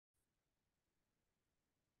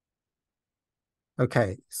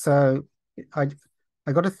Okay, so I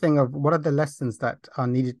I got a thing of what are the lessons that are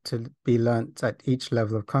needed to be learnt at each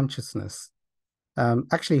level of consciousness.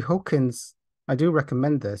 Actually, Hawkins, I do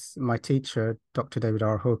recommend this. My teacher, Dr. David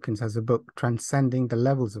R. Hawkins, has a book, Transcending the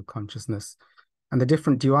Levels of Consciousness, and the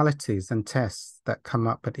different dualities and tests that come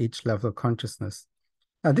up at each level of consciousness.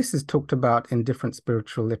 This is talked about in different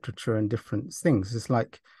spiritual literature and different things. It's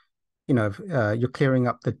like, you're clearing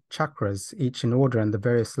up the chakras, each in order, and the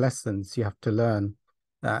various lessons you have to learn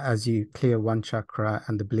as you clear one chakra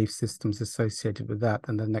and the belief systems associated with that,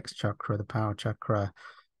 and the next chakra, the power chakra,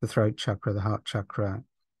 the throat chakra, the heart chakra,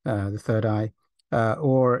 the third eye,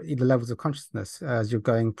 or the levels of consciousness as you're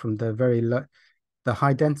going from the very low, the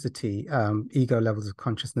high density ego levels of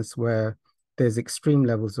consciousness where there's extreme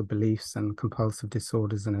levels of beliefs and compulsive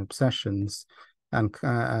disorders and obsessions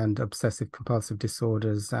and obsessive compulsive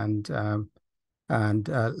disorders and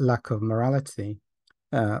lack of morality,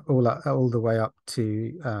 all the way up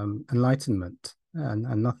to enlightenment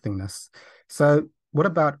and nothingness. So, what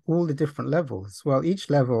about all the different levels? Well, each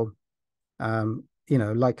level,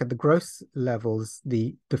 like at the gross levels,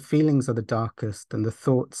 the feelings are the darkest and the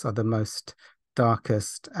thoughts are the most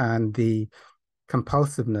darkest, and the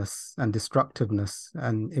compulsiveness and destructiveness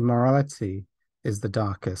and immorality is the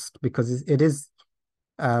darkest because it is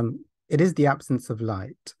the absence of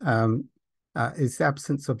light. It's the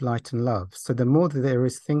absence of light and love. So the more that there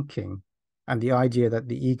is thinking and the idea that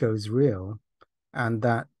the ego is real and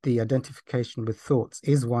that the identification with thoughts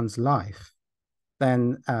is one's life,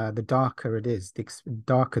 then the darker it is, the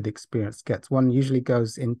darker the experience gets. One usually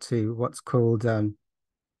goes into what's called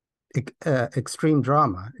extreme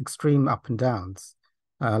drama, extreme up and downs.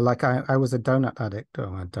 Like I was a donut addict.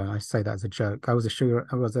 Oh, I say that as a joke. I was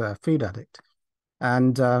a food addict.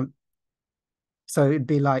 And so it'd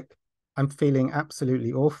be like, I'm feeling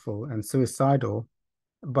absolutely awful and suicidal,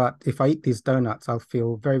 but if I eat these donuts, I'll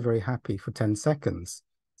feel very, very happy for 10 seconds.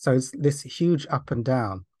 So it's this huge up and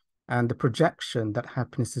down, and the projection that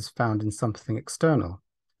happiness is found in something external.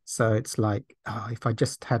 So it's like, oh, if I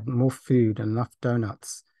just had more food and enough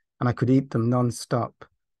donuts and I could eat them non-stop,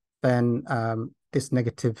 then this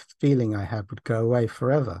negative feeling I have would go away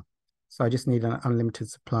forever. So I just need an unlimited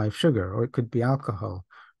supply of sugar, or it could be alcohol,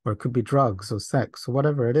 or it could be drugs or sex or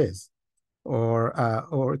whatever it is, or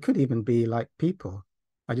it could even be like people.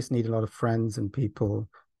 I just need a lot of friends and people,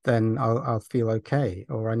 then I'll feel okay.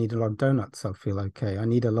 Or I need a lot of donuts, I'll feel okay. I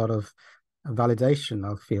need a lot of validation,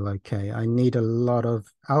 I'll feel okay. I need a lot of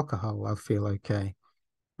alcohol, I'll feel okay.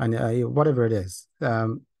 And whatever it is,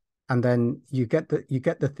 and then you get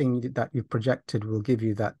the thing that you've projected will give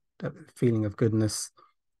you that feeling of goodness,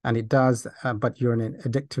 and it does, but you're in an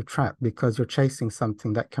addictive trap because you're chasing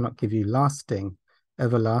something that cannot give you lasting,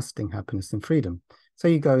 everlasting happiness and freedom. So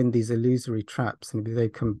you go in these illusory traps and they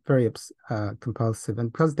become very compulsive,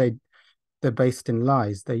 and because they're based in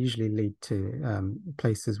lies, they usually lead to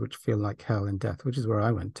places which feel like hell and death, which is where I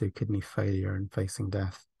went to, kidney failure and facing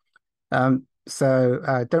death. So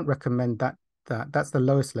I don't recommend that. That's the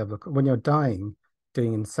lowest level. When you're dying,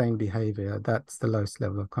 doing insane behavior, that's the lowest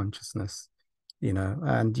level of consciousness,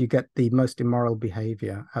 and you get the most immoral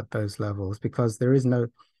behavior at those levels because there is no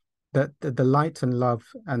the light and love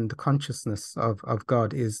and the consciousness of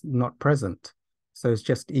God is not present. So it's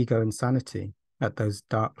just ego insanity at those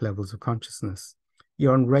dark levels of consciousness.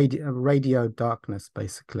 You're on radio darkness,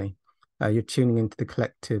 basically. You're tuning into the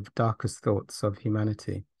collective darkest thoughts of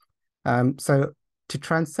humanity. So to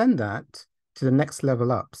transcend that to the next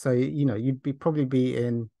level up, so you'd probably be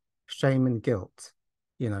in shame and guilt.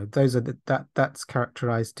 Those are that's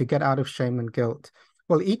characterized to get out of shame and guilt.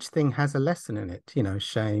 Well, each thing has a lesson in it.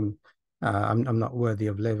 Shame. I'm not worthy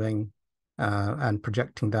of living, and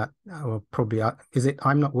projecting that, or probably is it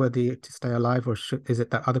I'm not worthy to stay alive, or is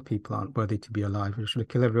it that other people aren't worthy to be alive? Or should I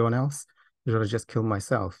kill everyone else? Or should I just kill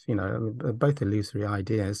myself? I mean, both illusory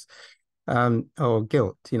ideas. Or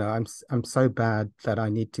guilt. I'm so bad that I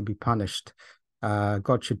need to be punished.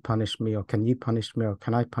 God should punish me, or can you punish me, or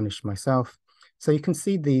can I punish myself? So you can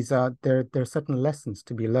see these are there are certain lessons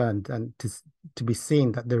to be learned and to be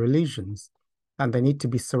seen that they're illusions, and they need to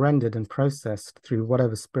be surrendered and processed through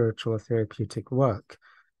whatever spiritual or therapeutic work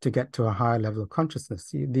to get to a higher level of consciousness.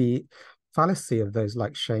 The fallacy of those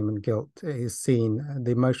like shame and guilt is seen,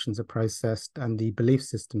 the emotions are processed and the belief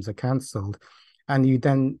systems are cancelled, and you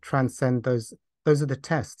then transcend those are the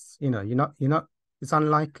tests. You're not it's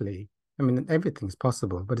unlikely. I mean, everything's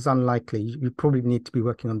possible, but it's unlikely. You probably need to be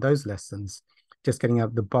working on those lessons, just getting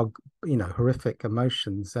out the bog, horrific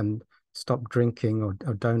emotions, and stop drinking or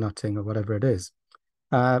donutting or whatever it is.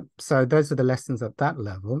 So those are the lessons at that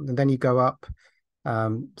level, and then you go up.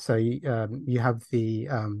 So you have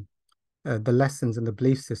the lessons and the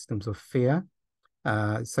belief systems of fear.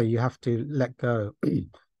 So you have to let go.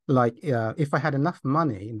 Like if I had enough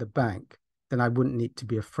money in the bank, then I wouldn't need to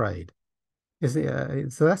be afraid.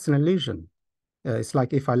 So that's an illusion. It's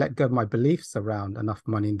like if I let go of my beliefs around enough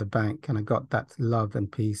money in the bank and I got that love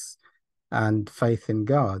and peace and faith in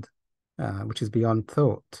God, which is beyond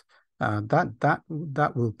thought,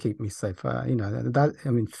 that will keep me safe. I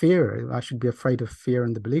mean, fear. I should be afraid of fear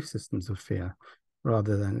and the belief systems of fear,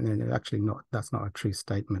 rather than actually not. That's not a true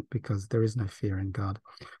statement because there is no fear in God.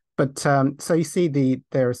 But so you see,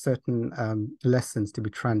 there are certain lessons to be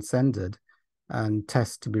transcended, and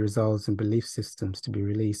tests to be resolved, and belief systems to be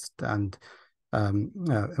released, and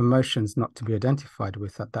emotions not to be identified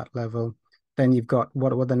with at that level. Then you've got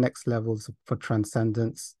what are the next levels for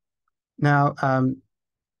transcendence. Now,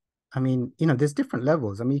 I mean, there's different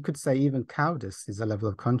levels. I mean, you could say even cowardice is a level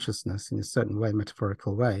of consciousness in a certain way,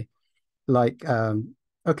 metaphorical way. Like,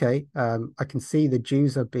 okay, I can see the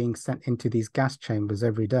Jews are being sent into these gas chambers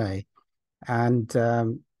every day, and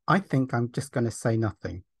I think I'm just going to say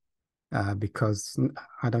nothing because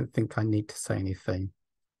I don't think I need to say anything,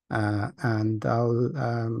 and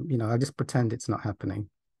I'll just pretend it's not happening.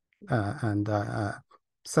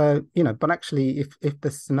 So, but actually, if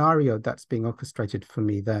the scenario that's being orchestrated for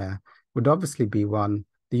me there would obviously be one,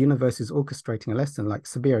 the universe is orchestrating a lesson. Like,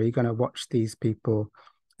 Sabbir, are you going to watch these people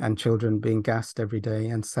and children being gassed every day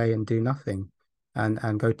and say and do nothing,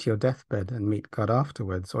 and go to your deathbed and meet God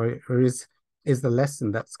afterwards, or is the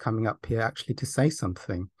lesson that's coming up here actually to say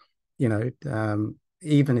something,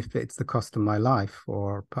 even if it's the cost of my life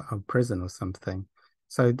or prison or something.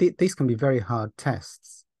 So these can be very hard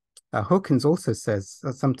tests. Hawkins also says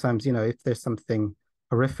that sometimes, if there's something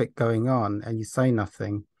horrific going on and you say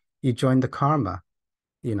nothing, you join the karma,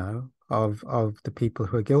 of the people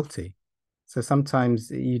who are guilty. So sometimes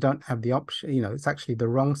you don't have the option, it's actually the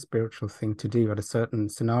wrong spiritual thing to do at a certain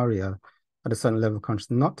scenario, at a certain level of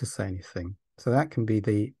consciousness, not to say anything. So that can be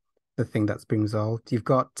the thing that's being resolved. You've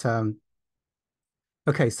got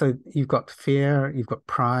okay, so you've got fear, you've got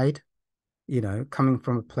pride, coming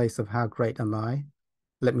from a place of how great am I?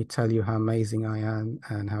 Let me tell you how amazing I am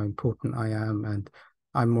and how important I am, and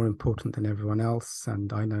I'm more important than everyone else,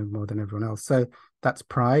 and I know more than everyone else. So that's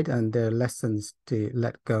pride, and there are lessons to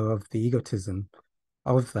let go of the egotism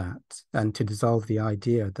of that, and to dissolve the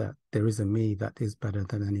idea that there is a me that is better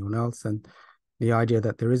than anyone else, and the idea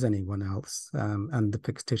that there is anyone else, and the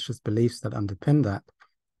fictitious beliefs that underpin that.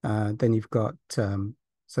 Then you've got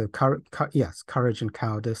courage and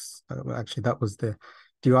cowardice. Actually, that was the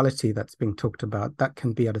duality that's being talked about. That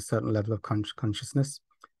can be at a certain level of consciousness.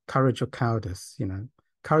 Courage or cowardice,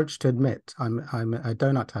 courage to admit I'm a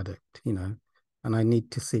donut addict, and I need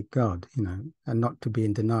to seek God, and not to be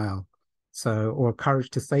in denial. So, or courage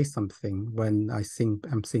to say something when I'm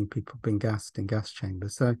seeing people being gassed in gas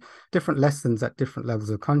chambers. So different lessons at different levels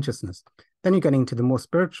of consciousness. Then you're getting to the more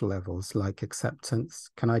spiritual levels, like acceptance.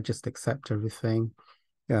 Can I just accept everything?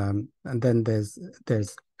 And then there's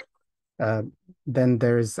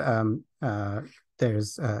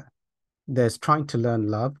trying to learn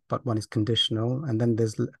love, but one is conditional, and then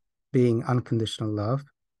there's being unconditional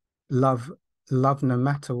love no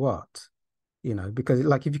matter what, because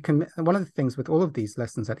like if you can, one of the things with all of these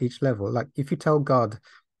lessons at each level, like if you tell God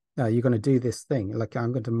you're going to do this thing, like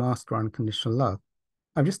I'm going to master unconditional love,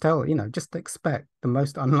 I just just expect the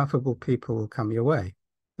most unlovable people will come your way.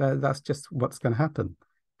 That's just what's going to happen,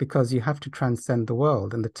 because you have to transcend the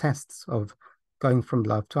world and the tests of going from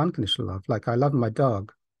love to unconditional love. Like I love my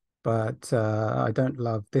dog, but I don't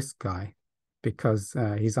love this guy because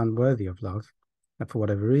he's unworthy of love for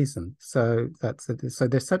whatever reason. So so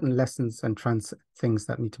there's certain lessons and things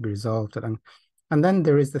that need to be resolved. And then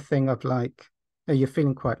there is the thing of like, you're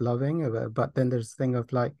feeling quite loving, but then there's the thing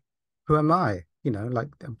of like, who am I? Like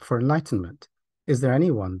for enlightenment, is there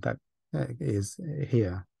anyone that is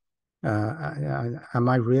here? Am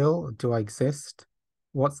I real? Do I exist?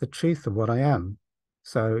 What's the truth of what I am?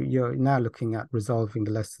 So you're now looking at resolving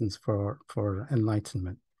the lessons for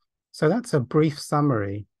enlightenment. So that's a brief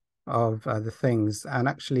summary of the things. And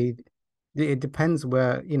actually, it depends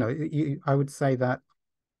where, I would say that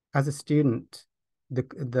as a student,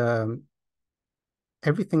 the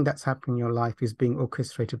everything that's happening in your life is being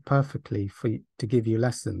orchestrated perfectly to give you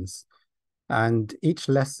lessons. And each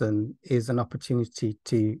lesson is an opportunity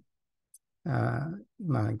to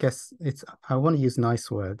I guess I want to use nice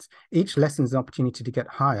words. Each lesson is an opportunity to get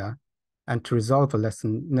higher and to resolve a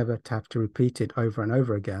lesson, never to have to repeat it over and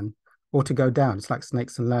over again, or to go down. It's like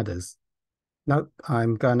snakes and ladders. No,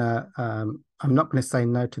 I'm not gonna say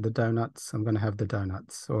no to the donuts. I'm gonna have the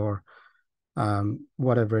donuts, or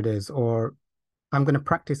whatever it is. Or I'm going to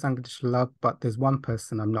practice unconditional love, but there's one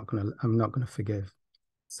person I'm not going to forgive.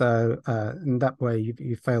 So in that way,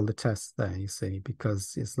 you fail the test there, you see,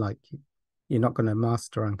 because it's like you're not going to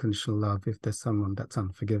master unconditional love if there's someone that's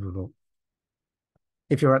unforgivable.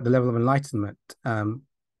 If you're at the level of enlightenment,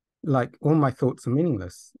 like all my thoughts are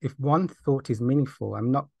meaningless. If one thought is meaningful,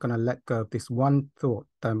 I'm not going to let go of this one thought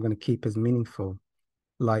that I'm going to keep as meaningful.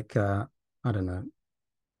 Like, I don't know,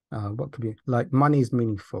 what could be like money is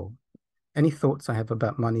meaningful. Any thoughts I have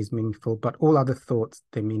about money is meaningful, but all other thoughts,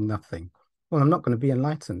 they mean nothing. Well, I'm not going to be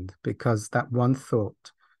enlightened because that one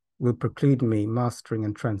thought will preclude me mastering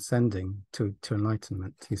and transcending to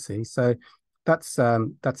enlightenment, you see. So that's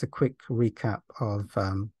a quick recap of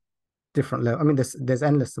different levels. I mean, there's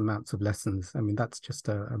endless amounts of lessons. I mean, that's just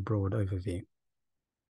a broad overview.